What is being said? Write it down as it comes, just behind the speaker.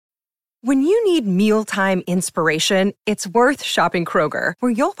When you need mealtime inspiration, it's worth shopping Kroger,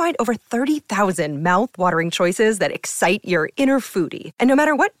 where you'll find over 30,000 mouth-watering choices that excite your inner foodie. And no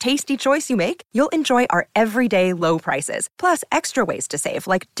matter what tasty choice you make, you'll enjoy our everyday low prices, plus extra ways to save,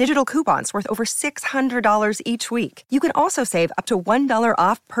 like digital coupons worth over $600 each week. You can also save up to $1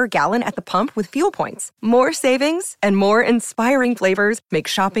 off per gallon at the pump with fuel points. More savings and more inspiring flavors make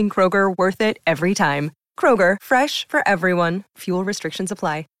shopping Kroger worth it every time. Kroger, fresh for everyone. Fuel restrictions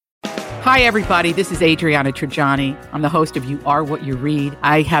apply. Hi, everybody. This is Adriana Trajani. I'm the host of You Are What You Read.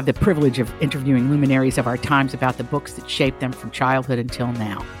 I have the privilege of interviewing luminaries of our times about the books that shaped them from childhood until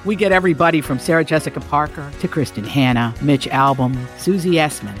now. We get everybody from Sarah Jessica Parker to Kristen Hanna, Mitch Albom, Susie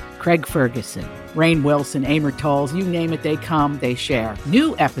Essman, Craig Ferguson, Rainn Wilson, Amor Towles, you name it, they come, they share.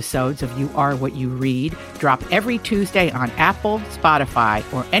 New episodes of You Are What You Read drop every Tuesday on Apple, Spotify,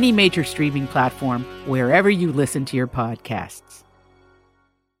 or any major streaming platform wherever you listen to your podcasts.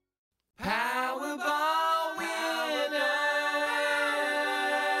 Powerball winner.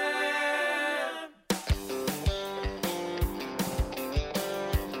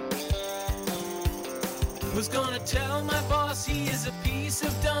 Was gonna tell my boss he is a piece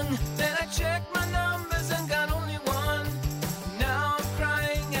of dung. Then I checked my numbers and got only one. Now I'm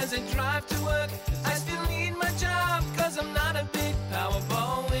crying as I drive to work. I still need my job cause I'm not a big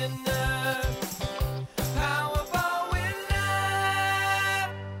Powerball winner. Powerball winner.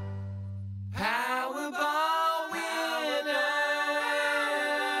 Powerball winner.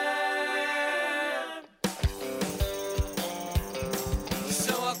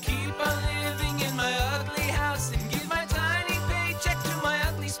 So I'll keep on living in my ugly house and give my tiny paycheck to my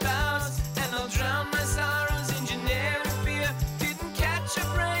ugly spouse. And I'll drown my sorrows in generic beer. Didn't catch a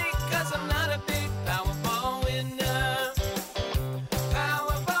break cause I'm not a big Powerball winner.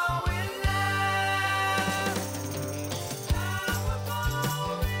 Powerball winner.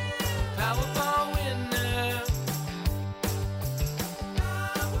 Powerball winner.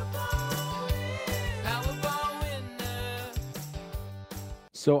 Powerball winner.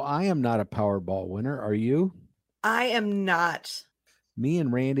 So I am not a Powerball winner. Are you? I am not. Me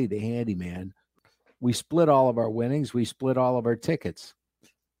and Randy, the handyman, we split all of our winnings. We split all of our tickets.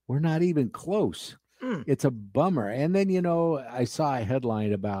 We're not even close. Mm. It's a bummer. And then, you know, I saw a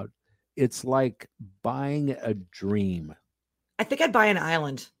headline about it's like buying a dream. I think I'd buy an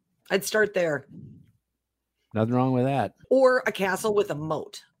island. I'd start there. Nothing wrong with that. Or a castle with a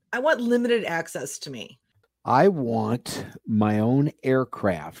moat. I want limited access to me. I want my own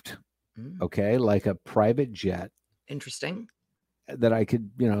aircraft, Mm. okay, like a private jet Interesting. that I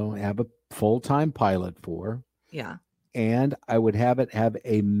could, you know, have a full-time pilot for. Yeah. And I would have it have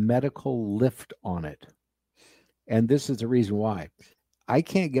a medical lift on it. And this is the reason why. I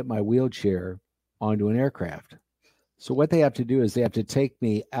can't get my wheelchair onto an aircraft. So what they have to do is they have to take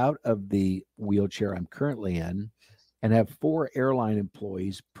me out of the wheelchair I'm currently in and have 4 airline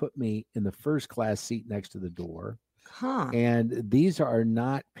employees put me in the first class seat next to the door. Huh. And these are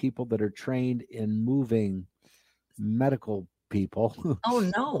not people that are trained in moving medical people. Oh,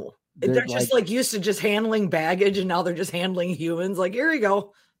 no. They're They're just like used to just handling baggage, and now they're just handling humans. Like, here you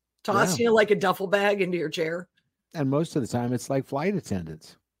go. Tossing you like a duffel bag into your chair. And most of the time it's like flight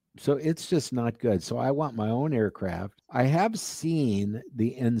attendants. So it's just not good. So I want my own aircraft. I have seen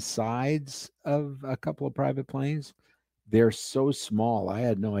the insides of a couple of private planes. They're so small. I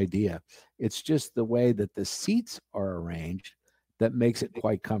had no idea. It's just the way that the seats are arranged that makes it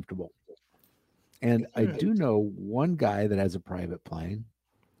quite comfortable. And I do know one guy that has a private plane,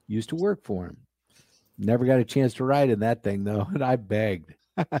 used to work for him. Never got a chance to ride in that thing though. And I begged.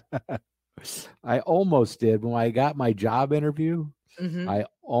 I almost did when I got my job interview. Mhm. I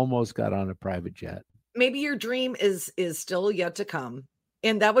almost got on a private jet. Maybe your dream is still yet to come.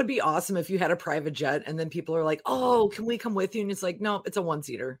 And that would be awesome if you had a private jet and then people are like, "Oh, can we come with you?" And it's like, "No, it's a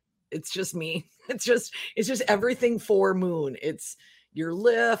one-seater. It's just me. It's just everything for Moon. It's your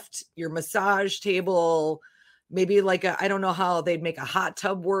lift, your massage table, maybe like I don't know how they'd make a hot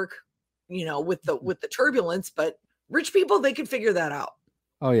tub work, you know, with the turbulence, but rich people, they can figure that out."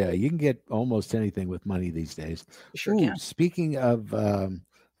 Oh yeah, you can get almost anything with money these days. Sure can. Speaking of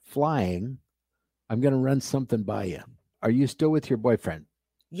flying, I'm going to run something by you. Are you still with your boyfriend?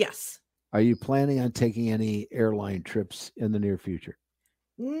 Yes. Are you planning on taking any airline trips in the near future?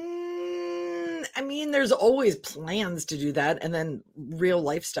 I mean, there's always plans to do that, and then real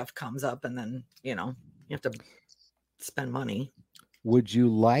life stuff comes up, and then, you know, you have to spend money. Would you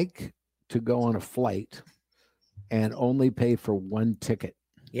like to go on a flight and only pay for one ticket?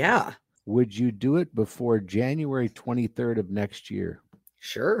 Yeah. Would you do it before January 23rd of next year?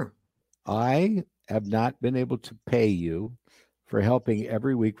 Sure. I have not been able to pay you for helping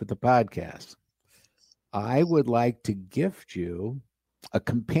every week with the podcast. I would like to gift you a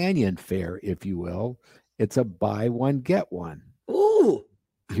companion fare, if you will. It's a buy one, get one. Ooh.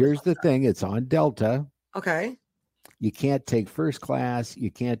 Here's the thing. It's on Delta. Okay. You can't take first class. You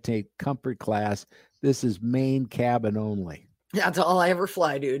can't take comfort class. This is main cabin only. That's all I ever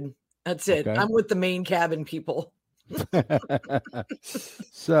fly, dude. That's it. Okay. I'm with the main cabin people.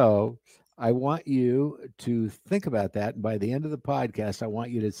 So I want you to think about that. And by the end of the podcast, I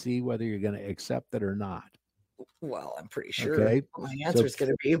want you to see whether you're going to accept it or not. Well, I'm pretty sure Okay. what my answer is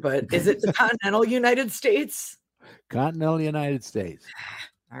going to be, but is it the continental United States? Continental United States.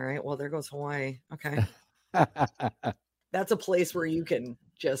 All right. Well, there goes Hawaii. Okay. That's a place where you can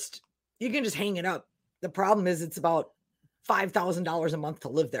just hang it up. The problem is it's about $5,000 a month to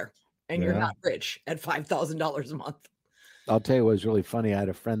live there. And you're Yeah. not rich at $5,000 a month. I'll tell you what was really funny. I had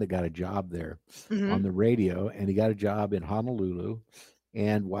a friend that got a job there Mhm. on the radio, and he got a job in Honolulu.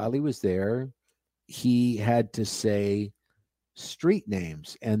 And while he was there, he had to say street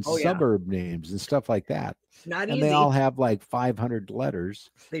names and Oh, yeah. suburb names and stuff like that. Not And easy. they all have like 500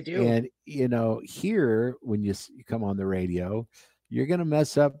 letters. They do. And, here, when you come on the radio, you're going to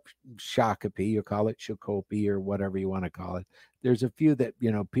mess up Shakopee. You call it Shakopee or whatever you want to call it. There's a few that,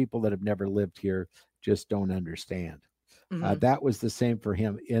 people that have never lived here just don't understand. Mhm. That was the same for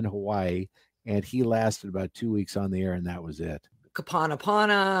him in Hawaii. And he lasted about 2 weeks on the air, and that was it.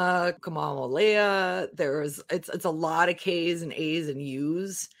 Kapanapana, Kamalea. It's a lot of K's and A's and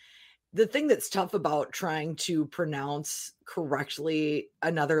U's. The thing that's tough about trying to pronounce correctly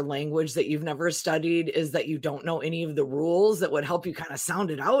another language that you've never studied is that you don't know any of the rules that would help you kind of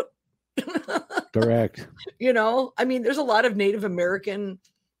sound it out. Correct. I mean, there's a lot of Native American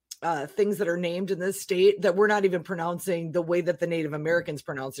things that are named in this state that we're not even pronouncing the way that the Native Americans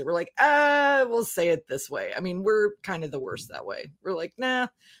pronounce it. We're like, we'll say it this way. I mean, we're kind of the worst that way. We're like, nah,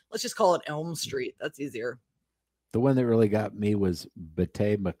 let's just call it Elm Street. That's easier. The one that really got me was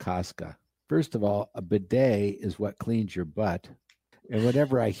Bidet Makaska. First of all, a bidet is what cleans your butt. And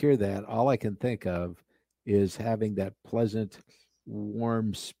whenever I hear that, all I can think of is having that pleasant,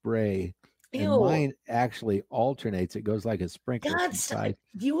 warm spray. And Ew. mine actually alternates. It goes like a sprinkler. from That's side-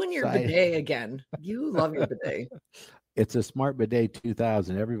 you and your side. bidet again. You love your bidet. It's a Smart Bidet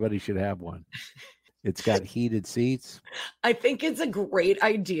 2000. Everybody should have one. It's got heated seats. I think it's a great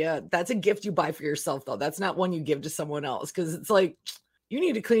idea. That's a gift you buy for yourself, though. That's not one you give to someone else because it's like, you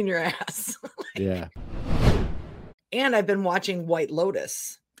need to clean your ass. Yeah. And I've been watching White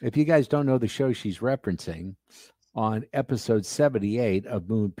Lotus. If you guys don't know the show she's referencing, on episode 78 of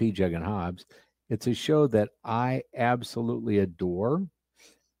Moon, P-Jug, and Hobbs, it's a show that I absolutely adore.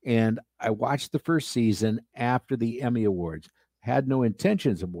 And I watched the first season after the Emmy Awards. Had no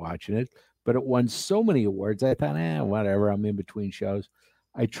intentions of watching it, but it won so many awards. I thought, whatever, I'm in between shows.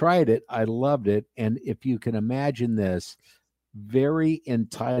 I tried it. I loved it. And if you can imagine this, very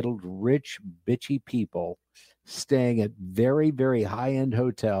entitled, rich, bitchy people staying at very, very high-end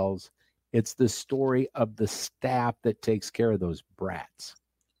hotels. It's the story of the staff that takes care of those brats.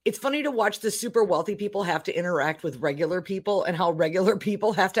 It's funny to watch the super wealthy people have to interact with regular people and how regular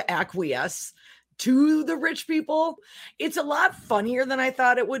people have to acquiesce to the rich people. It's a lot funnier than I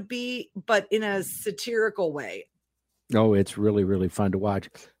thought it would be, but in a satirical way. Oh, it's really, really fun to watch.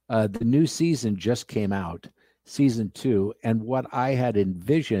 The new season just came out, season 2. And what I had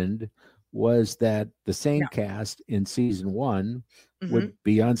envisioned was that the same cast in season 1 would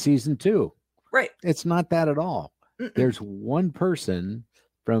be on season 2. Right. It's not that at all. Mm-mm. There's one person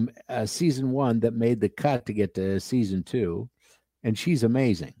from season 1 that made the cut to get to season 2, and she's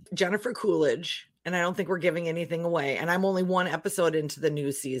amazing. Jennifer Coolidge, and I don't think we're giving anything away. And I'm only one episode into the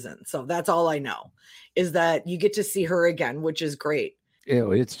new season. So that's all I know is that you get to see her again, which is great.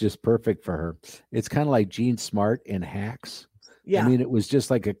 It's just perfect for her. It's kind of like Jean Smart in Hacks. Yeah. I mean, it was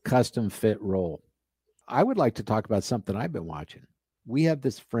just like a custom fit role. I would like to talk about something I've been watching. We have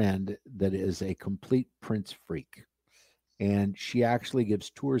this friend that is a complete Prince freak, and she actually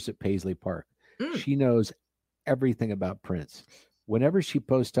gives tours at Paisley Park. Mm. She knows everything about Prince. Whenever she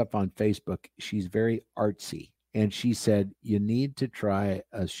posts stuff on Facebook, she's very artsy. And she said, you need to try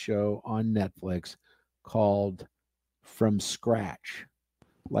a show on Netflix called From Scratch.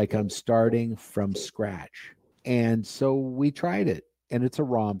 Like I'm starting from scratch. And so we tried it, and it's a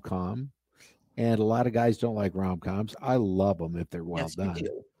rom-com. And a lot of guys don't like rom-coms. I love them if they're well Yes, done. you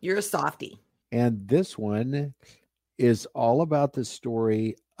do. You're a softie. And this one is all about the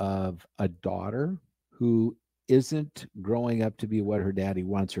story of a daughter who isn't growing up to be what her daddy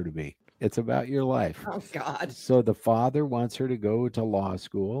wants her to be. It's about your life. Oh, God. So the father wants her to go to law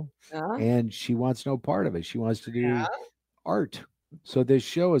school, Yeah. and she wants no part of it. She wants to do art. So this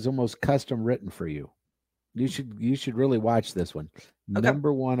show is almost custom written for you. You should really watch this one. Okay.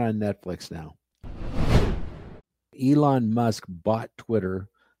 Number 1 on Netflix now. Elon Musk bought Twitter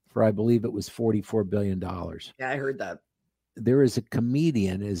for, I believe it was $44 billion. Yeah, I heard that. There is a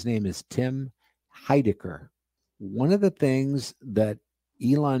comedian, his name is Tim Heidecker. One of the things that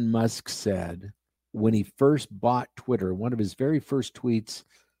Elon Musk said when he first bought Twitter, one of his very first tweets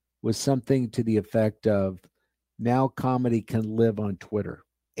was something to the effect of, now comedy can live on Twitter.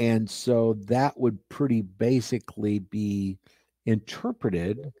 And so that would pretty basically be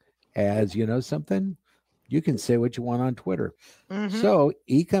interpreted as, you know something, you can say what you want on Twitter. Mhm. So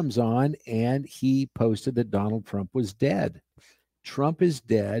he comes on and he posted that Donald Trump was dead. Trump is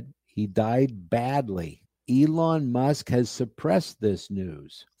dead. He died badly. Elon Musk has suppressed this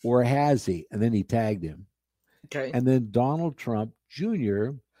news, or has he? And then he tagged him. Okay. And then Donald Trump Jr.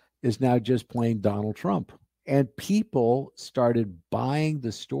 is now just plain Donald Trump. And people started buying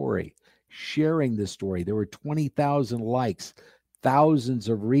the story, sharing the story. There were 20,000 likes, thousands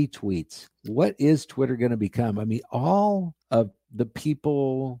of retweets. What is Twitter going to become? I mean, all of the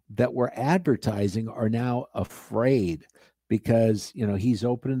people that were advertising are now afraid because, you know, he's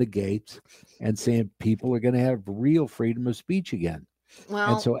opening the gates and saying people are going to have real freedom of speech again.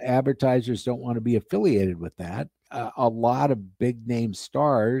 Well, And so advertisers don't want to be affiliated with that. A lot of big name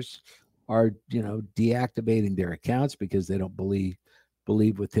stars are, you know, deactivating their accounts because they don't believe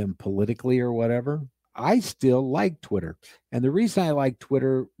with him politically or whatever. I still like Twitter. And the reason I like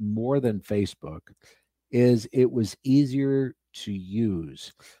Twitter more than Facebook is it was easier to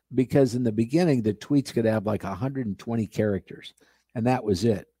use, because in the beginning, the tweets could have like 120 characters, and that was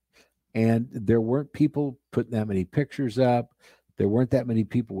it. And there weren't people putting that many pictures up. There weren't that many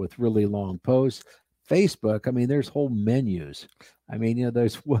people with really long posts. Facebook, I mean, there's whole menus. I mean, you know,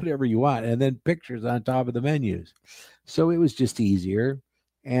 there's whatever you want, and then pictures on top of the menus. So it was just easier,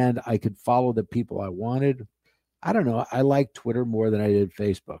 and I could follow the people I wanted. I don't know. I like Twitter more than I did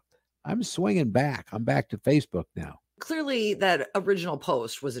Facebook. I'm swinging back. I'm back to Facebook now. clearly that original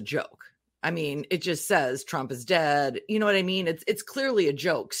post was a joke. I mean, it just says Trump is dead. You know what I mean? It's clearly a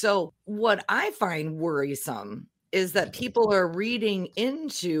joke. So what I find worrisome is that people are reading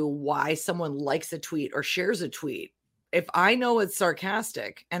into why someone likes a tweet or shares a tweet. If I know it's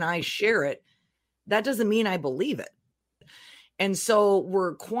sarcastic and I share it, that doesn't mean I believe it. And so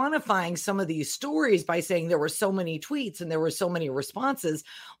we're quantifying some of these stories by saying there were so many tweets and there were so many responses.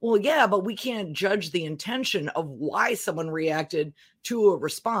 Well, yeah, but we can't judge the intention of why someone reacted to a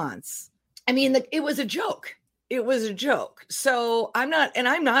response. I mean, it was a joke. It was a joke. So I'm not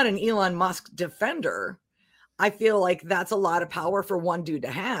an Elon Musk defender. I feel like that's a lot of power for one dude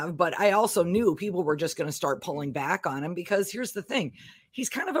to have, but I also knew people were just going to start pulling back on him because here's the thing. He's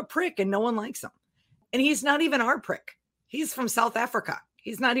kind of a prick and no one likes him. And he's not even our prick. He's from South Africa.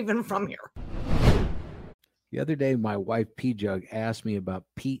 He's not even from here. The other day, my wife, P-Jug, asked me about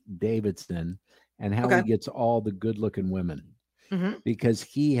Pete Davidson and how Okay. he gets all the good-looking women, because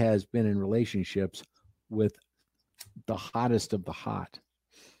he has been in relationships with the hottest of the hot.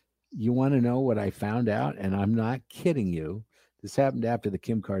 You want to know what I found out? And I'm not kidding you. This happened after the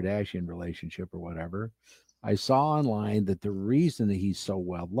Kim Kardashian relationship or whatever. I saw online that the reason that he's so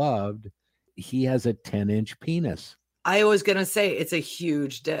well-loved, he has a 10-inch penis. I was going to say it's a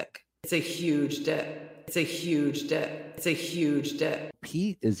huge dick. It's a huge dick. It's a huge dick. It's a huge dick.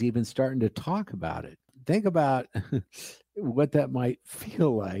 Pete is even starting to talk about it. Think about what that might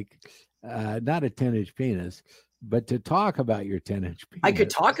feel like. Not a 10-inch penis, but to talk about your 10-inch penis. I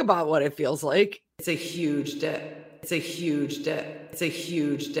could talk about what it feels like. It's a huge dick. It's a huge dick. It's a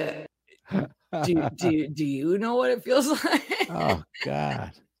huge dick. Do you know what it feels like? Oh,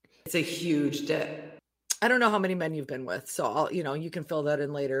 God. It's a huge dick. I don't know how many men you've been with, so I'll, you can fill that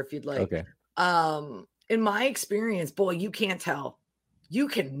in later if you'd like. Okay. In my experience, boy, you can't tell. You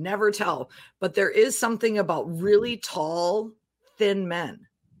can never tell. But there is something about really tall, thin men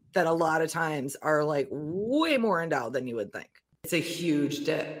that a lot of times are like way more endowed than you would think. It's a huge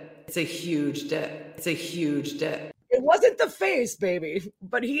dick. It's a huge dick. It's a huge dick. It wasn't the face, baby,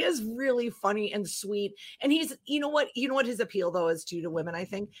 but he is really funny and sweet. And he's, you know what his appeal though is to women, I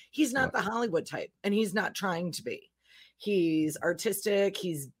think. He's not the Hollywood type, and he's not trying to be. He's artistic,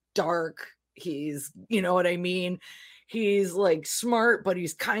 he's dark, he's, you know what I mean? He's like smart, but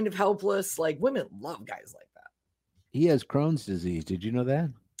he's kind of helpless. Like women love guys like that. He has Crohn's disease. Did you know that?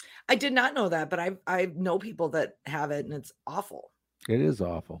 I did not know that, but I know people that have it and it's awful. It is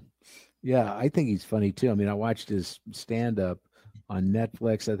awful. Yeah, I think he's funny too. I mean, I watched his stand-up on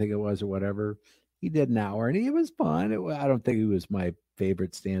Netflix, I think it was, or whatever. He did an hour, and it was fun. I don't think he was my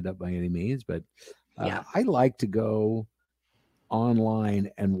favorite stand-up by any means, but Yeah. I like to go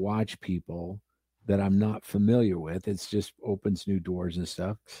online and watch people that I'm not familiar with. It's just opens new doors and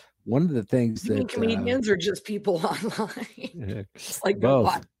stuff. One of the things You mean that comedians or just people online? It's like I both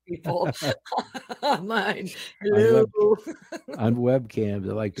watch people online. on, Hello. on webcams,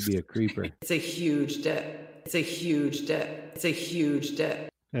 I like to be a creeper. It's a huge debt. It's a huge debt. It's a huge debt.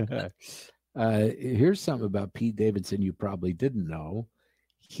 Here's something about Pete Davidson you probably didn't know.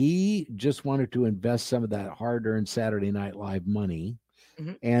 He just wanted to invest some of that hard-earned Saturday Night Live money.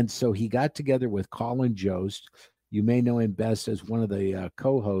 Mhm. And so he got together with Colin Jost. You may know him best as one of the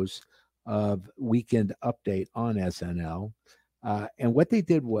co-hosts of Weekend Update on SNL. And what they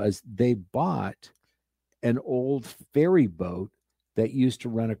did was they bought an old ferry boat that used to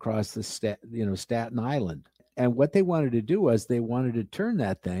run across the Staten Island. And what they wanted to do was they wanted to turn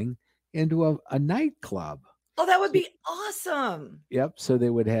that thing into a nightclub. Oh, that would be awesome. Yep. So they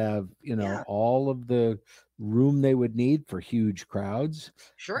would have, Yeah. all of the room they would need for huge crowds.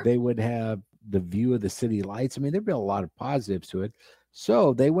 Sure. They would have the view of the city lights. I mean, there'd be a lot of positives to it.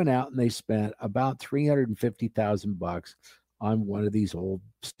 So they went out and they spent about $350,000 on one of these old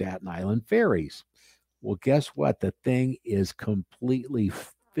Staten Island ferries. Well, guess what? The thing is completely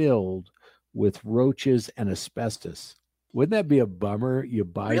filled with roaches and asbestos. Wouldn't that be a bummer? You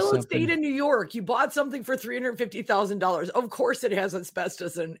buy Real something. estate in New York. You bought something for $350,000. Of course, it has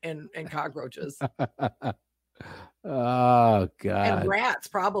asbestos and cockroaches Oh God. and rats,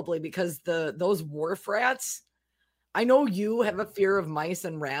 probably because those wharf rats. I know you have a fear of mice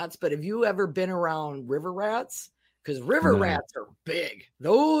and rats, but have you ever been around river rats? Because river No. rats are big.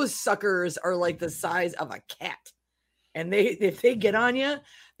 Those suckers are like the size of a cat, and if they get on you,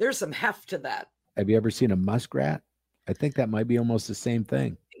 there's some heft to that. Have you ever seen a muskrat? I think that might be almost the same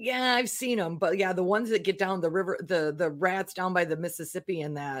thing. Yeah, I've seen them, but yeah, the ones that get down the river, the rats down by the Mississippi,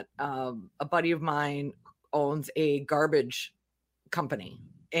 and that a buddy of mine owns a garbage company,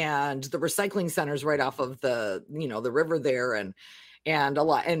 and the recycling centers right off of the the river there, and a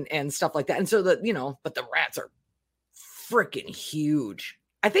lot and stuff like that. And so but the rats are freaking huge.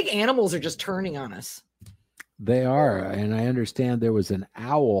 I think animals are just turning on us. They are, and I understand there was an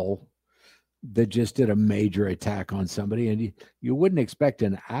owl that just did a major attack on somebody, and you wouldn't expect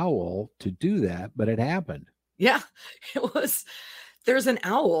an owl to do that, but it happened. Yeah, there's an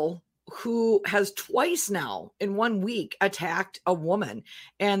owl who has twice now in 1 week attacked a woman.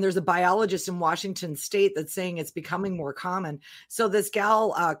 And there's a biologist in Washington state that's saying it's becoming more common. So this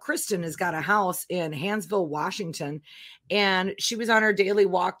gal, Kristen, has got a house in Hansville, Washington, and she was on her daily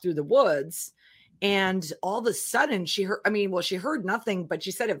walk through the woods. And all of a sudden she heard nothing, but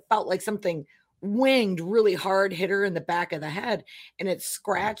she said it felt like something winged really hard, hit her in the back of the head, and it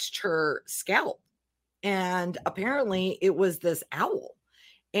scratched her scalp. And apparently it was this owl.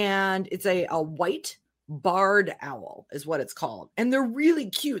 And it's a white barred owl is what it's called. And they're really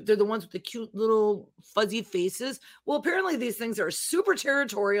cute. They're the ones with the cute little fuzzy faces. Well, apparently these things are super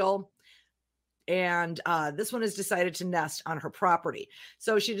territorial. And this one has decided to nest on her property.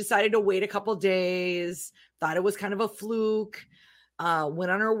 So she decided to wait a couple days, thought it was kind of a fluke,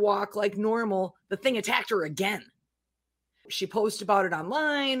 went on her walk like normal. The thing attacked her again. She posted about it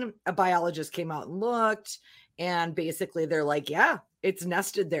online. A biologist came out and looked. And basically they're like, yeah, it's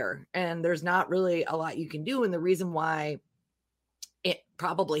nested there. And there's not really a lot you can do. And the reason why it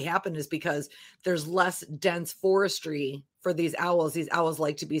probably happened is because there's less dense forestry for these owls. These owls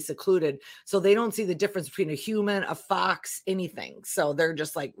like to be secluded. So they don't see the difference between a human, a fox, anything. So they're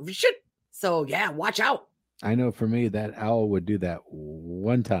just like, shit. So yeah, watch out. I know for me, that owl would do that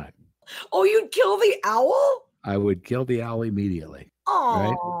one time. Oh, you'd kill the owl? I would kill the owl immediately.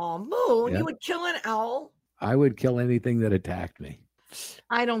 Oh, Moon, Yeah. You would kill an owl? I would kill anything that attacked me.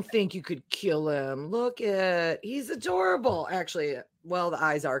 I don't think you could kill him. Look he's adorable. Actually, well, the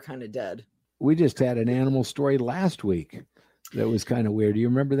eyes are kind of dead. We just had an animal story last week that was kind of weird. Do you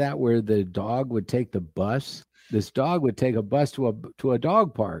remember that, where the dog would take the bus? This dog would take a bus to a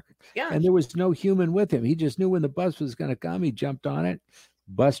dog park. Yeah. And there was no human with him. He just knew when the bus was going to come. He jumped on it.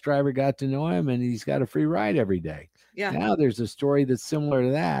 Bus driver got to know him, and he's got a free ride every day. Yeah. Now there's a story that's similar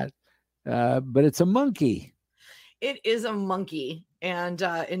to that, but it's a monkey. It is a monkey. And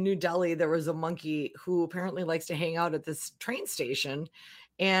in New Delhi, there was a monkey who apparently likes to hang out at this train station.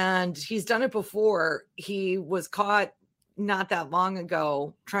 And he's done it before. He was caught not that long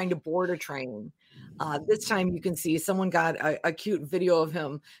ago trying to board a train. This time you can see someone got a cute video of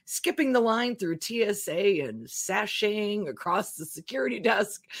him skipping the line through TSA and sashaying across the security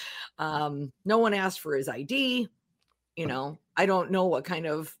desk. No one asked for his ID. I don't know what kind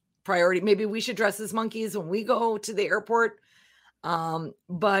of priority. Maybe we should dress as monkeys when we go to the airport.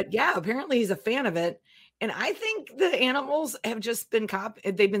 But yeah, apparently he's a fan of it. And I think the animals have just been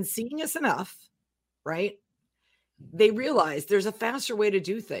they've been seeing us enough, right? They realize there's a faster way to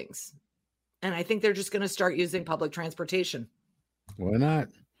do things. And I think they're just going to start using public transportation. Why not?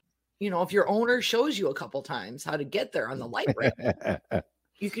 You know, if your owner shows you a couple times how to get there on the light rail,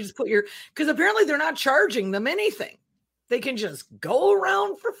 you can just put because apparently they're not charging them anything. They can just go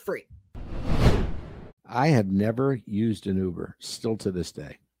around for free. I have never used an Uber, still to this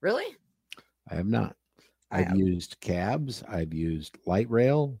day. Really? I have not. I've used cabs. I've used light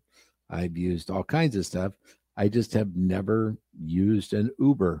rail. I've used all kinds of stuff. I just have never used an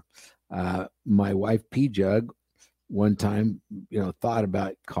Uber. My wife, P-Jug, one time, thought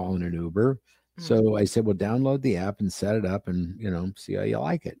about calling an Uber. So I said, well, download the app and set it up and, see how you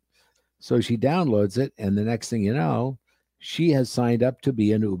like it. So she downloads it. And the next thing you know, she has signed up to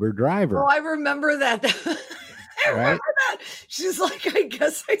be an Uber driver. Oh, I remember that. I remember that. She's like, I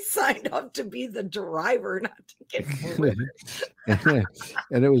guess I signed up to be the driver, not to get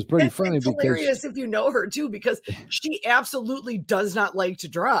And it was pretty funny because hilarious if you know her too, because she absolutely does not like to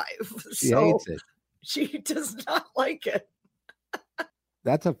drive. She hates it. She does not like it.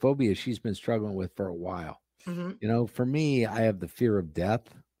 That's a phobia she's been struggling with for a while. Mm-hmm. For me, I have the fear of death.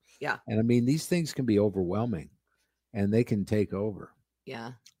 Yeah. And I mean, these things can be overwhelming and they can take over.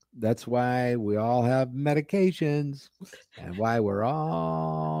 Yeah. That's why we all have medications and why we're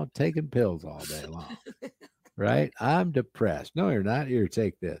all taking pills all day long. Right? I'm depressed. No, you're not. Here,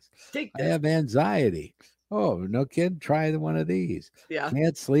 take this. I have anxiety. Oh, no kid, try one of these. Yeah.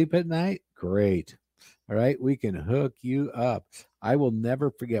 Can't sleep at night? Great. All right. We can hook you up. I will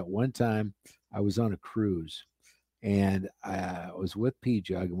never forget one time I was on a cruise and I was with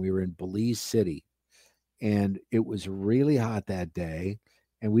P-Jug and we were in Belize City. And it was really hot that day.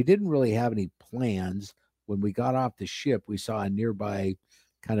 And we didn't really have any plans. When we got off the ship, we saw a nearby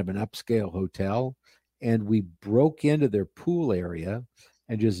kind of an upscale hotel. And we broke into their pool area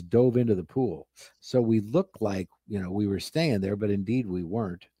and just dove into the pool. So we looked like, we were staying there, but indeed we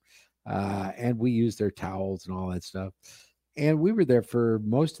weren't. And we used their towels and all that stuff. And we were there for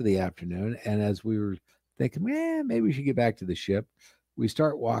most of the afternoon. And as we were thinking, maybe we should get back to the ship, we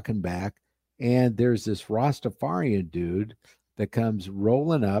start walking back. And there's this Rastafarian dude that comes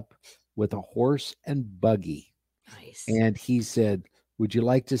rolling up with a horse and buggy. Nice. And he said, would you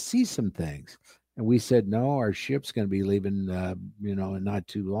like to see some things? And we said, no, our ship's going to be leaving, in not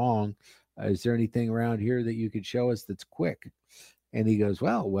too long. Is there anything around here that you could show us that's quick? And he goes,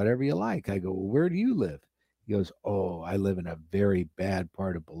 well, whatever you like. I go, well, where do you live? He goes, oh, I live in a very bad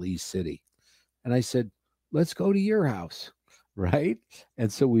part of Belize City. And I said, let's go to your house. Right. And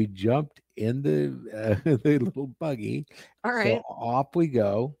so we jumped in the little buggy. All right. So off we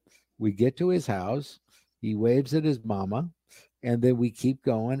go. We get to his house. He waves at his mama. And then we keep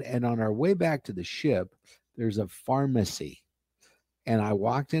going. And on our way back to the ship, there's a pharmacy. And I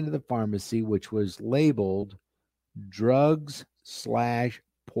walked into the pharmacy, which was labeled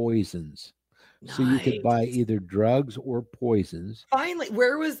drugs/poisons. Nice. So you could buy either drugs or poisons. Finally,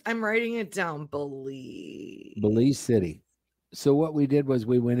 I'm writing it down. Belize City. So what we did was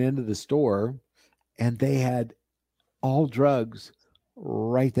we went into the store and they had all drugs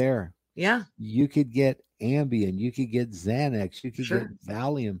right there. Yeah. You could get Ambien, you could get Xanax, you could get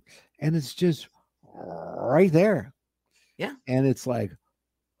Valium, and it's just right there. Yeah. And it's like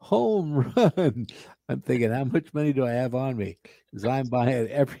home run. I'm thinking, how much money do I have on me? Because I'm buying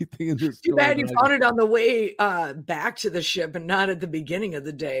everything in this store. Too bad you found it on the way back to the ship and not at the beginning of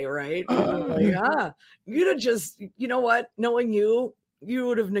the day, right? You'd have just, you know what? Knowing you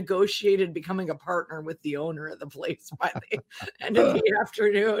would have negotiated becoming a partner with the owner of the place by the end of the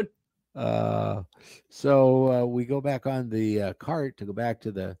afternoon. So we go back on the cart to go back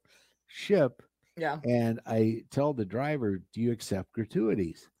to the ship. Yeah. And I tell the driver, do you accept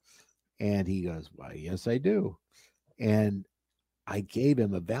gratuities? And he goes, why, yes, I do. And I gave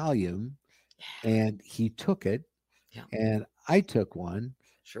him a Valium and he took it. Yeah. And I took one.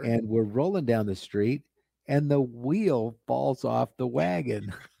 Sure. And we're rolling down the street and the wheel falls off the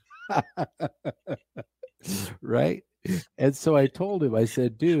wagon. Right. And so I told him, I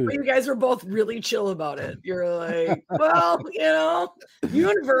said, dude. But you guys were both really chill about it. You're like, well,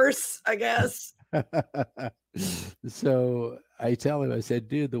 universe, I guess. So I tell him, I said,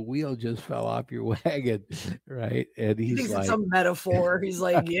 dude, the wheel just fell off your wagon. Right. And he's thinks like, it's a metaphor. He's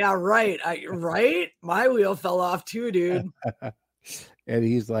like, yeah, right. Right. My wheel fell off too, dude. And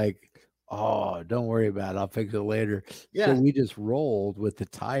he's like, oh, don't worry about it. I'll fix it later. Yeah. So we just rolled with the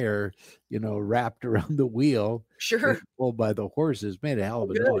tire, wrapped around the wheel. Sure. Pulled by the horses, made a hell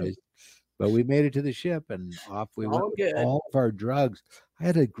of a noise. But we made it to the ship and off we went All with good. all of our drugs. I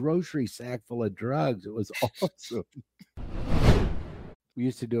had a grocery sack full of drugs. It was awesome. We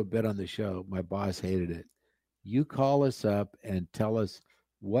used to do a bit on the show. My boss hated it. You call us up and tell us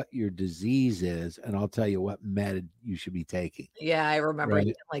what your disease is, and I'll tell you what med you should be taking. Yeah, I remember he Right.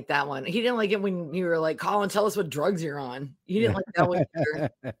 didn't like that one. He didn't like it when you were like, Colin, tell us what drugs you're on. He didn't like that one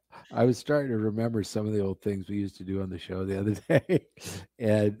either. I was starting to remember some of the old things we used to do on the show the other day,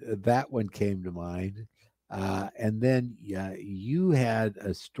 and that one came to mind. And then you had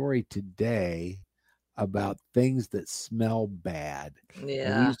a story today about things that smell bad. And we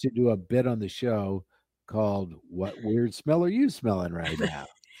Yeah. used to do a bit on the show called "What Weird Smell Are You Smelling Right Now?"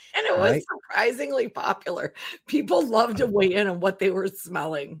 And it was Right? surprisingly popular. People loved to weigh in on what they were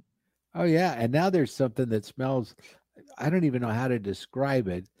smelling. Oh yeah, and now there's something that smells. I don't even know how to describe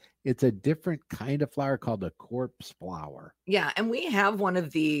it. It's a different kind of flower called a corpse flower. Yeah, and we have one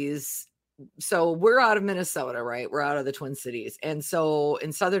of these. So we're out of Minnesota, right? We're out of the Twin Cities. And so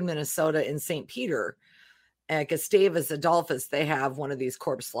in southern Minnesota, in St. Peter, at Gustavus Adolphus, they have one of these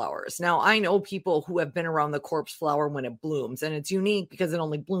corpse flowers. Now, I know people who have been around the corpse flower when it blooms, and it's unique because it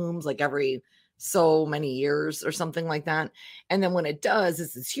only blooms like every so many years or something like that. And then when it does,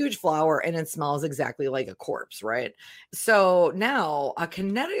 it's this huge flower and it smells exactly like a corpse, right? So now a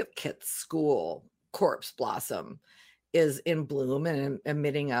Connecticut school corpse blossom is in bloom and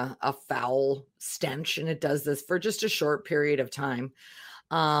emitting a foul stench. And it does this for just a short period of time.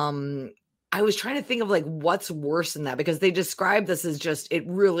 I was trying to think of like what's worse than that, because they describe this as just, it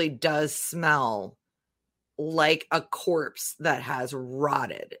really does smell like a corpse that has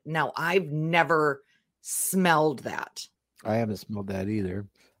rotted. Now, I've never smelled that. I haven't smelled that either.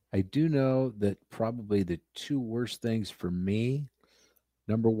 I do know that probably the two worst things for me,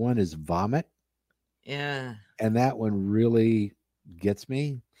 number one is vomit, Yeah. and that one really gets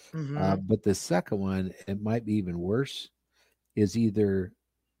me. Mhm. But the second one, it might be even worse, is either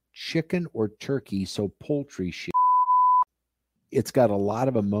chicken or turkey, so poultry shit. It's got a lot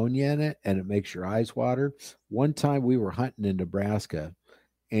of ammonia in it and it makes your eyes water. One time we were hunting in Nebraska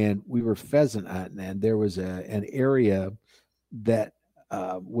and we were pheasant hunting, and there was an area that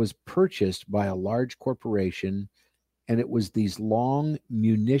was purchased by a large corporation, and it was these long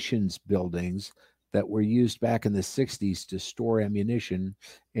munitions buildings that were used back in the 60s to store ammunition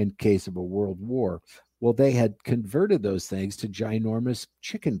in case of a world war. Well, they had converted those things to ginormous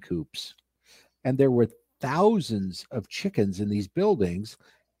chicken coops, and there were thousands of chickens in these buildings,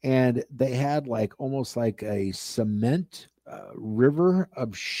 and they had like almost like a cement river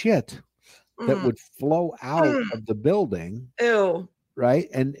of shit that Mm. would flow out of the building, Ew. right?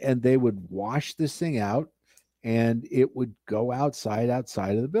 And they would wash this thing out, and it would go outside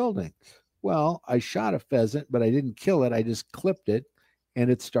of the building. Well, I shot a pheasant, but I didn't kill it. I just clipped it,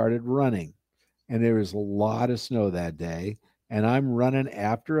 and it started running. And there was a lot of snow that day, and I'm running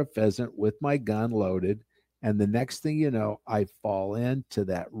after a pheasant with my gun loaded, and the next thing you know, I fall into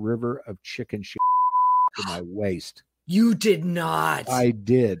that river of chicken shit to my waist. You did not. I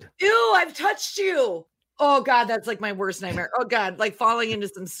did. Ew, I've touched you. Oh God, that's like my worst nightmare. Oh God, like falling into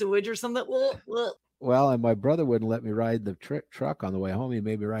some sewage or something. Ugh. Well, and my brother wouldn't let me ride the truck on the way home. He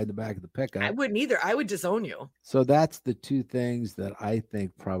made me ride the back of the pickup. I wouldn't either. I would disown you. So that's the two things that I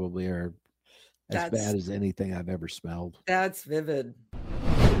think probably are as That's- bad as anything I've ever smelled. That's vivid.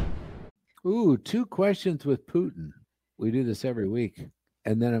 Ooh, 2 questions with Putin. We do this every week.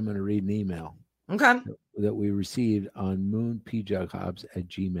 And then I'm going to read an email Okay. that we received on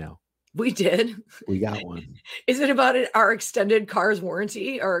moonpjughobs@gmail. We did. We got one. Is it about our extended car's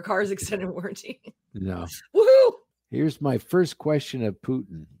warranty or our car's extended warranty? No. Woohoo! Here's my first question of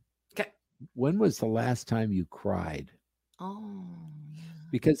Putin. Okay. When was the last time you cried? Oh.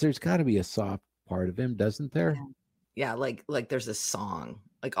 Because there's got to be a soft part of him, doesn't there? Yeah, like there's a song.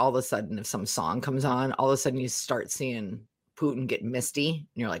 Like all of a sudden, if some song comes on, all of a sudden you start seeing Putin get misty, and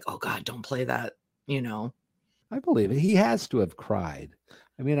you're like, oh God, don't play that, you know. I believe it. He has to have cried.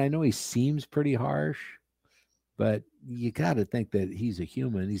 I mean, I know he seems pretty harsh, but you got to think that he's a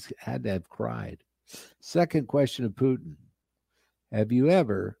human. He's had to have cried. Second question of Putin. Have you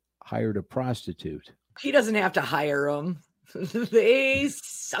ever hired a prostitute? He doesn't have to hire them. They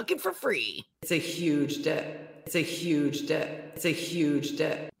suck it for free. It's a huge debt. It's a huge debt. It's a huge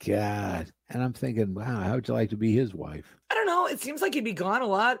debt. God. And I'm thinking, wow, how would you like to be his wife? I don't know. It seems like you'd be gone a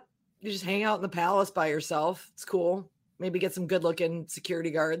lot. You just hang out in the palace by yourself. It's cool. Maybe get some good looking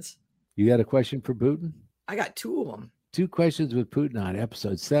security guards. You got a question for Putin? I got 2 of them. 2 questions with Putin on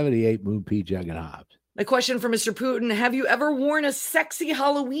episode 78, Moon, P, Jug, and Hobbs. My question for Mr. Putin: have you ever worn a sexy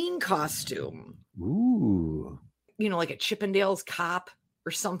Halloween costume? Ooh. You know, like a Chippendales cop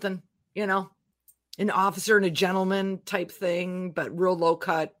or something? you know, an officer and a gentleman type thing, but real low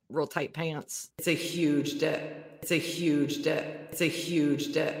cut, real tight pants. It's a huge dip. It's a huge dip. It's a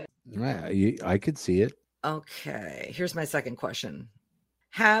huge dip. I could see it. Okay, here's my second question.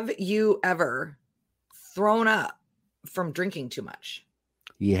 Have you ever thrown up from drinking too much?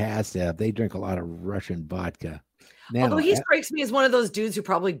 He has to have. They drink a lot of Russian vodka. Now, Although he strikes me as one of those dudes who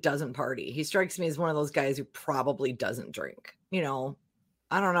probably doesn't party. He strikes me as one of those guys who probably doesn't drink. You know,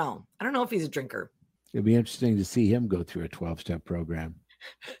 I don't know. I don't know if he's a drinker. It'd be interesting to see him go through a 12-step program.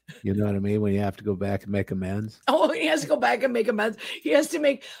 You know what I mean? When you have to go back and make amends. Oh, he has to go back and make amends. He has to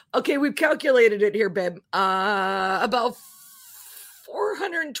make, okay, we've calculated it here, babe. About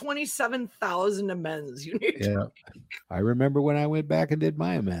 427,000 amends you need. Yeah. I remember when I went back and did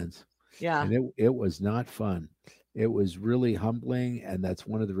my amends. Yeah. And it was not fun. It was really humbling. And that's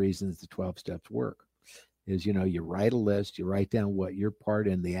one of the reasons the 12 steps work is, you know, you write a list, you write down what your part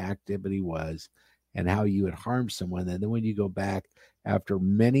in the activity was and how you had harmed someone. And then when you go back after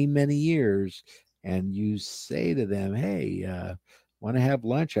many, many years and you say to them, hey, want to have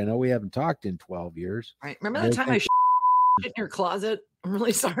lunch? I know we haven't talked in 12 years. Right. Remember the time I shit in your closet? I'm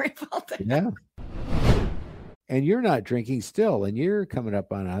really sorry about that. Yeah. And you're not drinking still, and you're coming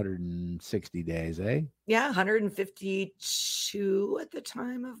up on 160 days, eh? Yeah, 152 at the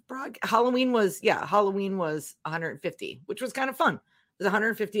time of broadcast. Halloween was 150, which was kind of fun. It was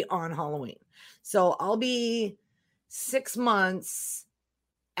 150 on Halloween. So I'll be 6 months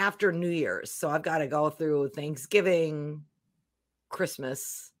after New Year's. So I've got to go through Thanksgiving,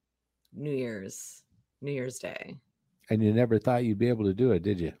 Christmas, New Year's Day. And you never thought you'd be able to do it,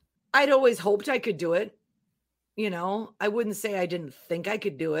 did you? I'd always hoped I could do it. You know, I wouldn't say I didn't think I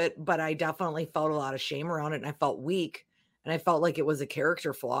could do it, but I definitely felt a lot of shame around it. And I felt weak. And I felt like it was a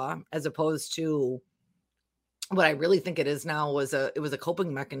character flaw as opposed to what I really think it is now it was a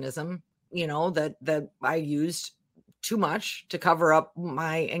coping mechanism, you know, that I used too much to cover up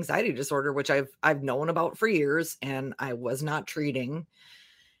my anxiety disorder, which I've known about for years and I was not treating.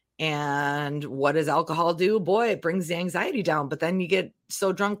 And what does alcohol do? Boy, it brings the anxiety down. But then you get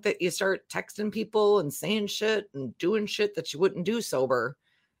so drunk that you start texting people and saying shit and doing shit that you wouldn't do sober.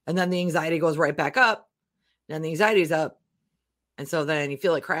 And then the anxiety goes right back up. And the anxiety's up. And so then you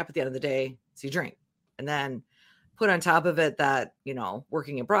feel like crap at the end of the day. So you drink. And then put on top of it that, you know,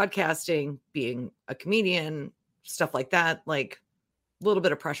 working in broadcasting, being a comedian, stuff like that, like a little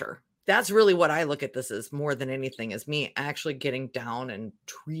bit of pressure. That's really what I look at this as more than anything is me actually getting down and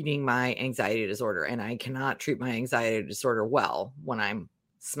treating my anxiety disorder. And I cannot treat my anxiety disorder well when I'm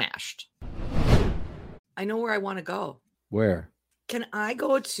smashed. I know where I want to go. Where? Can I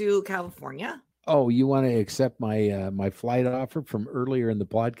go to California? Oh, you want to accept my my flight offer from earlier in the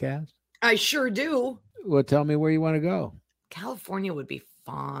podcast? I sure do. Well, tell me where you want to go. California would be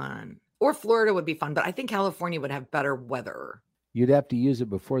fun. Or Florida would be fun, but I think California would have better weather. You'd have to use it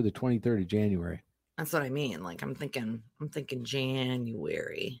before the 23rd of January. That's what I mean. Like I'm thinking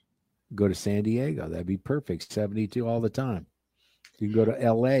January. Go to San Diego. That'd be perfect. 72 all the time. You can go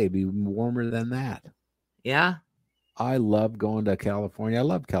to LA, be warmer than that. Yeah. I love going to California. I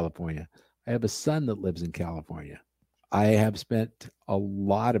love California. I have a son that lives in California. I have spent a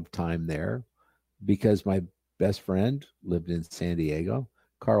lot of time there because my best friend lived in San Diego,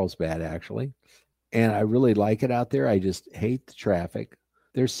 Carlsbad, actually. And I really like it out there. I just hate the traffic.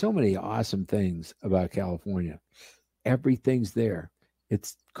 There's so many awesome things about California. Everything's there.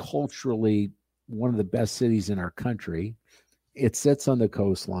 It's culturally one of the best cities in our country. It sits on the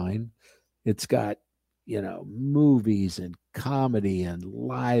coastline. It's got, you know, movies and comedy and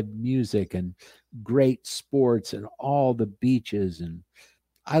live music and great sports and all the beaches. And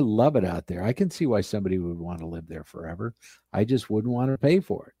I love it out there. I can see why somebody would want to live there forever. I just wouldn't want to pay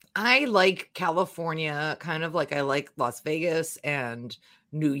for it. I like California kind of like I like Las Vegas and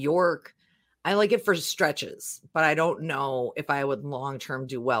New York. I like it for stretches, but I don't know if I would long-term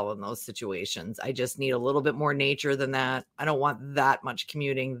do well in those situations. I just need a little bit more nature than that. I don't want that much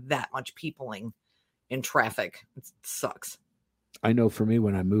commuting, that much peopling in traffic. It sucks. I know for me,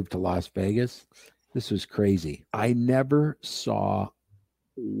 when I moved to Las Vegas, this was crazy. I never saw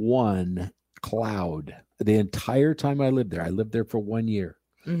one cloud the entire time I lived there. I lived there for 1 year.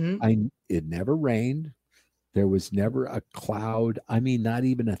 Mm-hmm. It never rained. There was never a cloud. I mean, not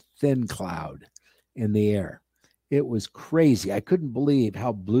even a thin cloud in the air. It was crazy. I couldn't believe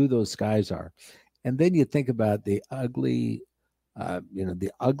how blue those skies are. And then you think about the ugly,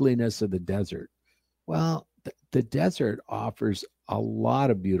 the ugliness of the desert. Well, the desert offers a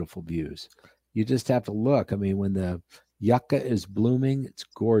lot of beautiful views. You just have to look. I mean, when the yucca is blooming, it's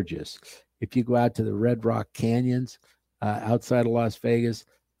gorgeous. If you go out to the Red Rock Canyons outside of Las Vegas,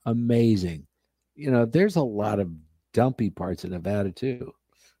 amazing. There's a lot of dumpy parts of Nevada too.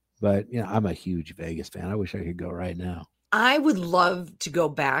 But I'm a huge Vegas fan. I wish I could go right now. I would love to go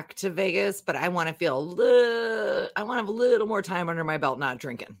back to Vegas, but I want to I want to have a little more time under my belt not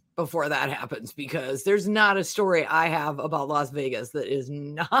drinking before that happens, because there's not a story I have about Las Vegas that is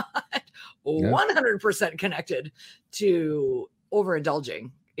not 100% connected to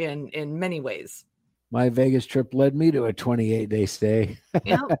overindulging in many ways. My Vegas trip led me to a 28-day stay.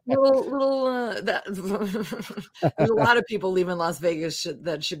 Yeah, there's a lot of people leaving Las Vegas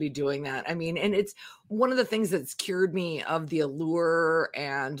that should be doing that. I mean, and it's one of the things that's cured me of the allure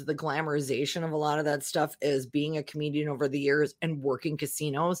and the glamorization of a lot of that stuff is being a comedian over the years and working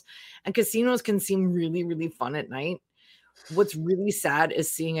casinos. And casinos can seem really, really fun at night. What's really sad is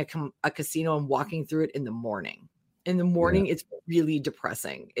seeing a casino and walking through it in the morning. In the morning, It's really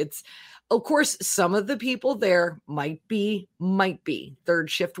depressing. It's, of course, some of the people there might be third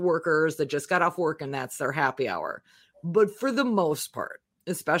shift workers that just got off work and that's their happy hour. But for the most part,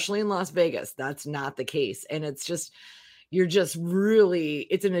 especially in Las Vegas, that's not the case. And it's just,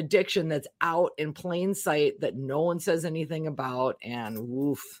 it's an addiction that's out in plain sight that no one says anything about. And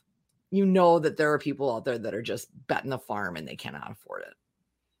woof, that there are people out there that are just betting the farm and they cannot afford it.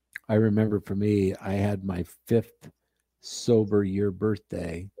 I remember for me, I had my 5th sober year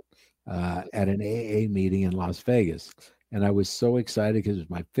birthday at an AA meeting in Las Vegas. And I was so excited because it was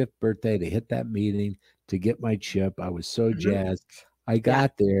my 5th birthday to hit that meeting, to get my chip. I was so jazzed. I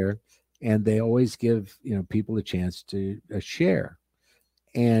got there and they always give, people a chance to share.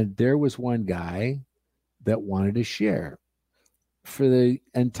 And there was one guy that wanted to share for the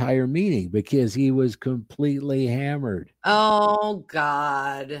entire meeting because he was completely hammered. Oh,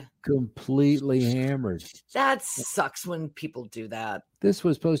 God. Completely hammered. That sucks when people do that. This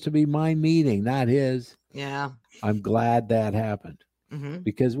was supposed to be my meeting, not his. Yeah. I'm glad that happened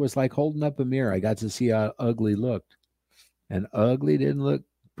because it was like holding up a mirror. I got to see how ugly looked. And ugly didn't look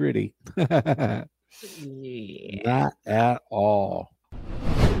pretty. Not at all.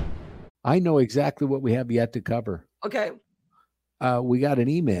 I know exactly what we have yet to cover. Okay. We got an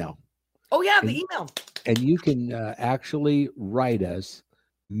email. Oh, yeah, the email. And you can actually write us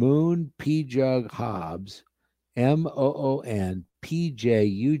Moon P Jug Hobbs,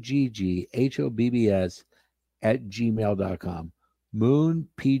 MoonPjuggHobbs @gmail.com. Moon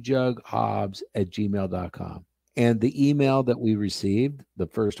P Jug Hobbs @gmail.com. And the email that we received, the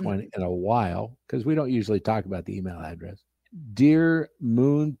first one in a while, because we don't usually talk about the email address. Dear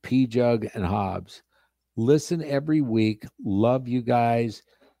Moon P Jug and Hobbs, listen every week. Love you guys.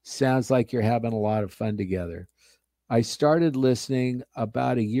 Sounds like you're having a lot of fun together. I started listening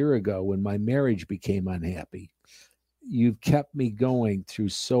about a year ago when my marriage became unhappy. You've kept me going through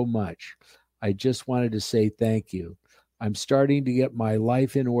so much. I just wanted to say thank you. I'm starting to get my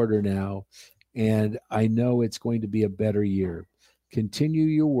life in order now, and I know it's going to be a better year. Continue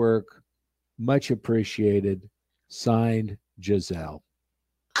your work. Much appreciated. Signed, Giselle.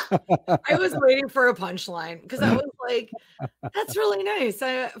 I was waiting for a punchline because I was like, that's really nice.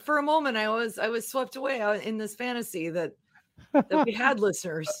 For a moment, I was swept away in this fantasy that we had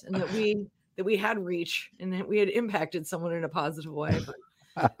listeners and that we had reach and that we had impacted someone in a positive way.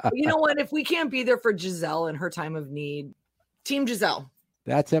 But you know what? If we can't be there for Giselle in her time of need, Team Giselle.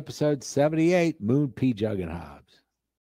 That's episode 78, Moon P Jug and Hobbs.